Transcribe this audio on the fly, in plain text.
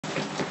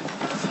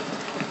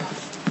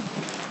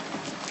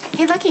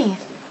Hey, Lucky.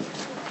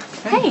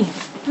 Hey,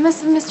 I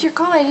must have missed your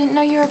call. I didn't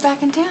know you were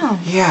back in town.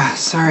 Yeah,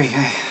 sorry.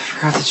 I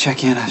forgot to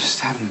check in. I just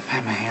haven't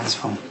had my hands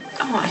full.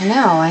 Oh, I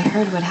know. I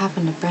heard what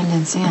happened to Brenda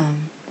and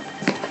Sam.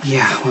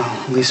 Yeah, well,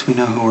 at least we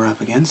know who we're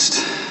up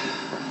against.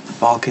 The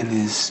Balkan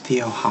is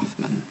Theo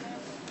Hoffman,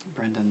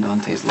 Brenda and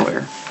Dante's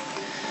lawyer.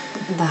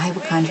 The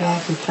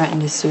hypochondriac who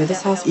threatened to sue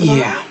this hospital?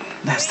 Yeah,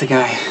 that's the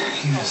guy.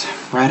 He was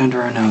right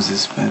under our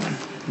noses, but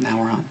now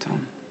we're on to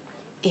him.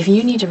 If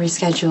you need to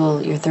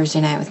reschedule your Thursday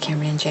night with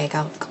Cameron and Jake,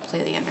 I'll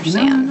completely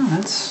understand. No,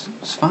 it's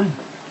fine.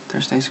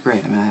 Thursday's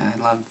great. I mean, I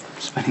love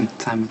spending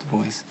time with the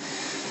boys.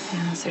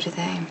 Yeah, so do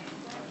they.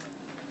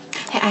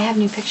 Hey, I have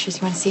new pictures.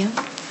 You want to see them?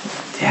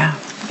 Yeah,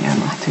 I'd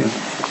love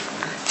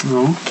to.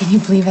 No? Can you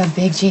believe how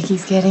big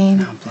Jakey's getting?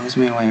 No, it blows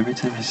me away every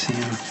time I see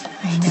him.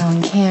 I know,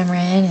 and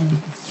Cameron, and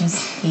there's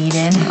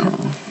Aiden.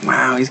 Oh,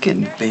 wow, he's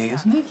getting big,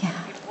 isn't he?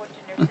 Yeah.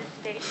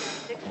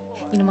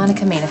 You know,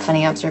 Monica made a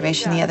funny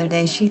observation the other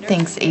day. She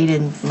thinks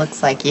Aiden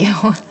looks like you.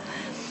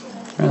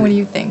 Really? What do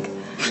you think?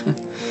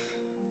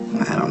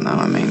 I don't know.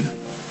 I mean,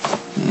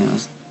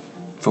 his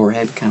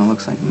forehead kind of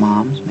looks like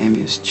Mom's.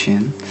 Maybe his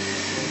chin.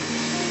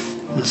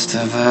 Must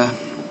have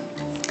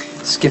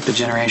skipped a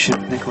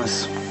generation.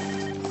 Nicholas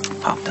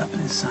popped up in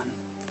his son.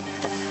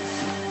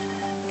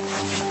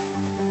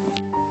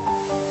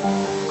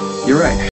 You're right.